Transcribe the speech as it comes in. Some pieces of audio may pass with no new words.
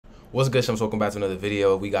What's good, Shums? Welcome back to another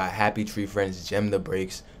video. We got Happy Tree Friends Gem the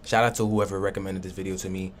Breaks. Shout out to whoever recommended this video to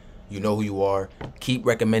me. You know who you are. Keep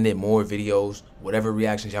recommending more videos. Whatever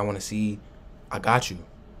reactions y'all want to see, I got you.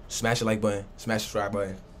 Smash the like button. Smash the subscribe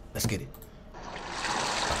button. Let's get it.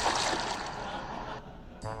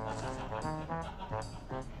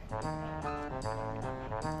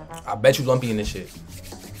 I bet you Lumpy in this shit.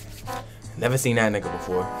 Never seen that nigga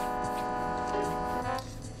before.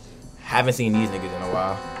 Haven't seen these niggas in a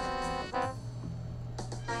while.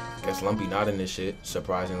 Guess Lumpy not in this shit,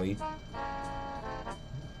 surprisingly.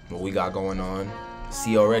 What we got going on?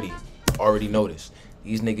 See already noticed.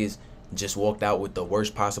 These niggas just walked out with the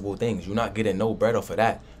worst possible things. You're not getting no bread off of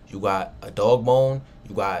that. You got a dog bone.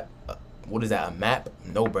 You got what is that? A map?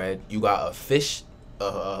 No bread. You got a fish,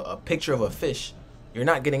 a picture of a fish. You're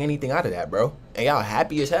not getting anything out of that, bro. And y'all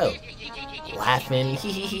happy as hell, laughing.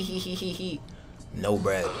 No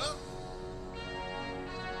bread.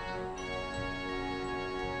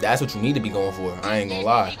 That's what you need to be going for. I ain't gonna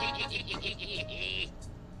lie.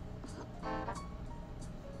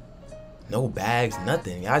 No bags,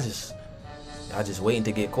 nothing. Y'all just waiting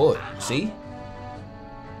to get caught. See?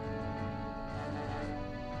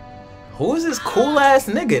 Who is this cool ass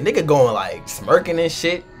nigga? Nigga going like smirking and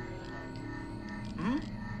shit.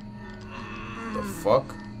 The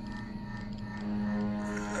fuck?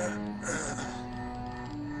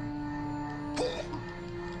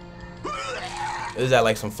 Is that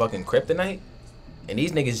like some fucking kryptonite? And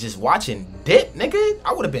these niggas just watching dip, nigga?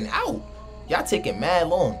 I would have been out. Y'all taking mad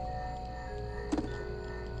long.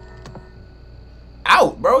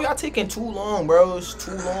 Out, bro. Y'all taking too long, bro. It's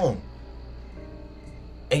too long.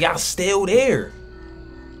 And y'all still there.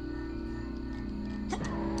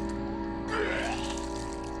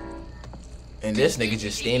 And this nigga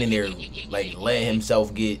just standing there like letting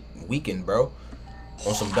himself get weakened, bro.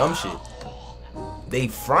 On some dumb shit. They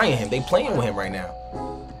frying him. They playing with him right now.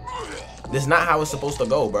 This is not how it's supposed to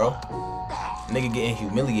go, bro. Nigga getting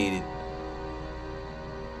humiliated.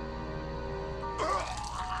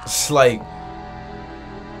 It's like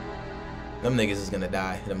them niggas is gonna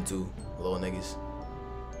die. Them two little niggas.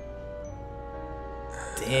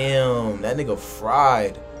 Damn, that nigga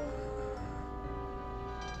fried.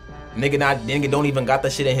 Nigga don't even got the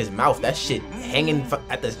shit in his mouth. That shit hanging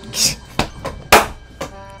at the.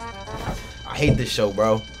 I hate this show,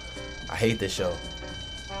 bro. I hate this show.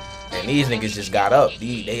 And these niggas just got up.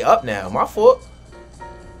 They up now. My fault.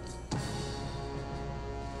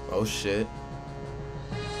 Oh shit.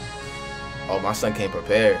 Oh, my son came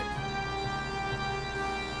prepared.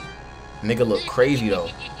 Nigga look crazy though.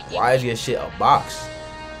 Why is your shit a box?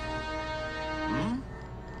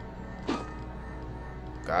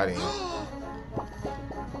 Got him.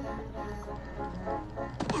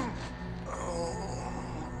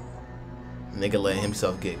 Nigga letting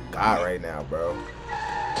himself get got right now, bro.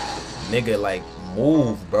 Nigga like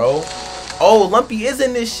move, bro. Oh, Lumpy is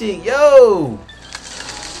in this shit, yo.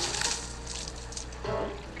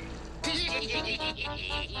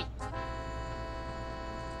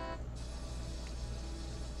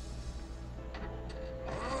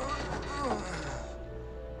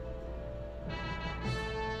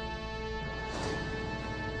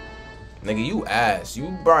 Nigga, you ass.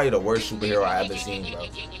 You probably the worst superhero I ever seen, bro.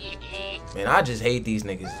 Man, I just hate these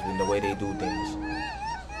niggas and the way they do things.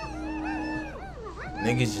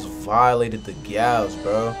 Niggas just violated the gals,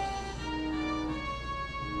 bro.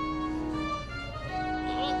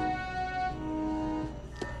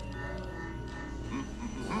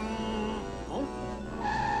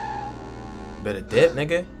 Better dip,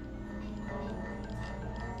 nigga.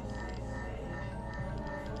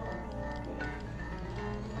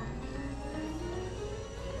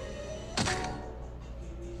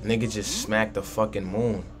 Nigga just smacked the fucking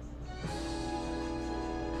moon.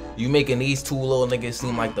 You making these two little niggas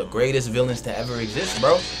seem like the greatest villains to ever exist,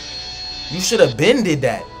 bro. You should have been did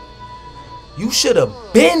that. You should have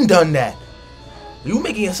been done that. You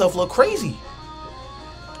making yourself look crazy.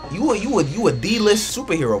 You a D-list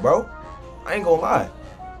superhero, bro. I ain't gonna lie.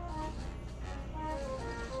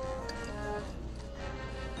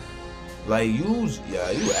 Like you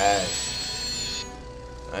ass.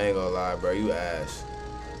 I ain't gonna lie, bro. You ass.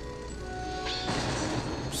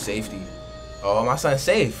 Safety. Oh, my son's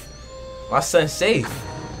safe. My son's safe.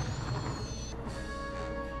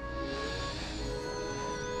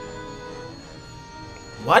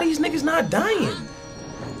 Why these niggas not dying?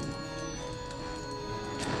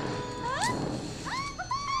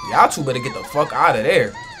 Y'all two better get the fuck out of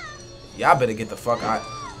there. Y'all better get the fuck out.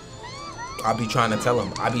 I be trying to tell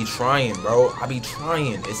him. I be trying, bro. I be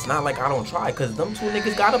trying. It's not like I don't try, because them two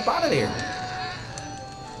niggas got up out of there.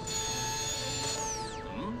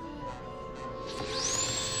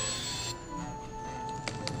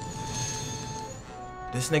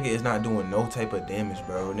 This nigga is not doing no type of damage,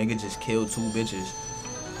 bro. Nigga just killed 2 bitches.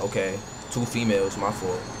 Okay, 2 females, my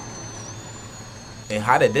fault. And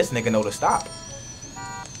how did this nigga know to stop?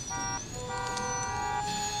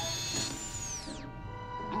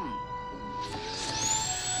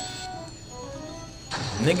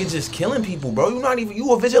 Nigga just killing people, bro.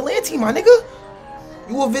 You a vigilante, my nigga.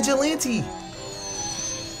 You a vigilante.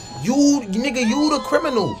 You the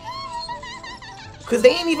criminal. Cause they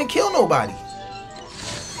ain't even kill nobody.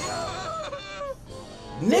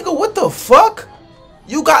 Nigga, what the fuck?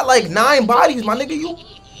 You got like 9 bodies, my nigga. You.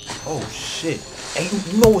 Oh shit. And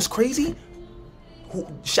you know what's crazy?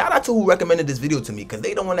 Shout out to who recommended this video to me, cause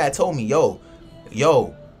they the one that told me, yo,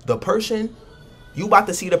 the person. You about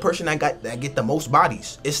to see the person that get the most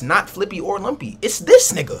bodies. It's not Flippy or Lumpy. It's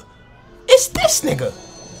this nigga. It's this nigga.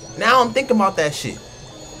 Now I'm thinking about that shit.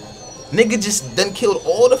 Nigga just done killed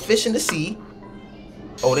all the fish in the sea.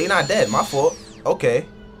 Oh, they not dead. My fault. Okay.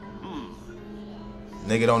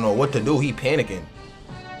 Nigga don't know what to do. He panicking.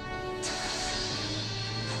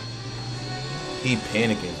 He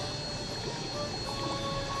panicking.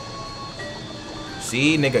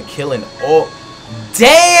 See, nigga killing all...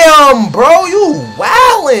 Damn, bro, you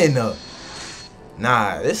wildin'.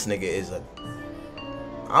 Nah, this nigga is a...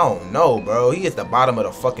 I don't know, bro. He at the bottom of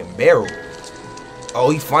the fucking barrel. Oh,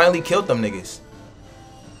 he finally killed them niggas.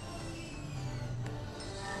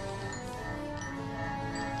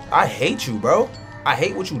 I hate you, bro. I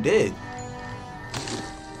hate what you did.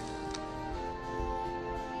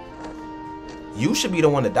 You should be the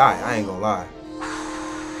one to die. I ain't gonna lie.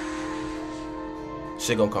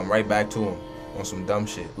 Shit gonna come right back to him. On some dumb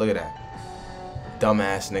shit. Look at that.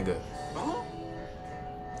 Dumbass nigga.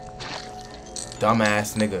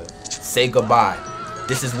 Dumbass nigga. Say goodbye.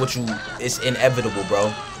 This is what you... It's inevitable,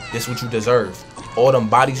 bro. This is what you deserve. All them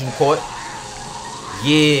bodies you caught.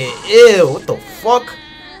 Yeah. Ew. What the fuck?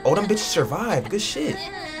 Oh, them bitches survived. Good shit.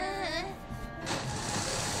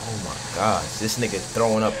 Oh my gosh. This nigga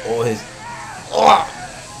throwing up all his... Oh.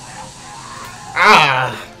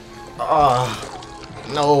 Ah. Ah.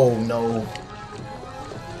 No, no.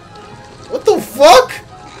 What the fuck?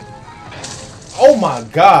 Oh my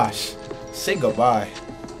gosh. Say goodbye.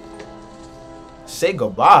 Say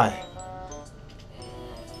goodbye.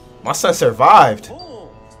 My son survived.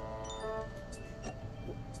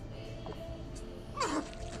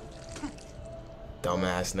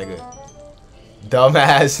 Dumbass nigga.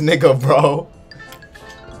 Dumbass nigga, bro.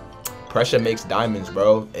 Pressure makes diamonds,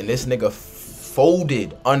 bro. And this nigga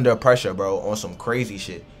folded under pressure, bro, on some crazy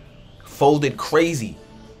shit. Folded crazy.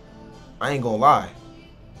 I ain't gonna lie.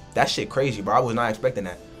 That shit crazy, bro. I was not expecting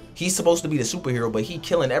that. He's supposed to be the superhero, but he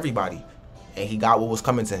killing everybody. And he got what was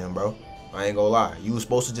coming to him, bro. I ain't gonna lie. You was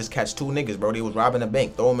supposed to just catch 2 niggas, bro. They was robbing a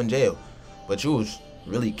bank, throw them in jail. But you was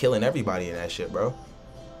really killing everybody in that shit, bro.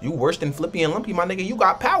 You worse than Flippy and Lumpy, my nigga. You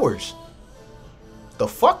got powers. The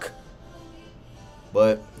fuck?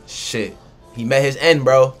 But, shit. He met his end,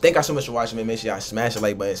 bro. Thank y'all so much for watching, man. Make sure y'all smash the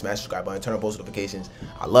like button, smash the subscribe button, turn on post notifications.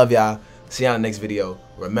 I love y'all. See y'all in the next video.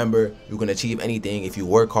 Remember, you can achieve anything if you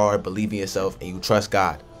work hard, believe in yourself, and you trust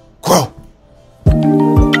God. Grow!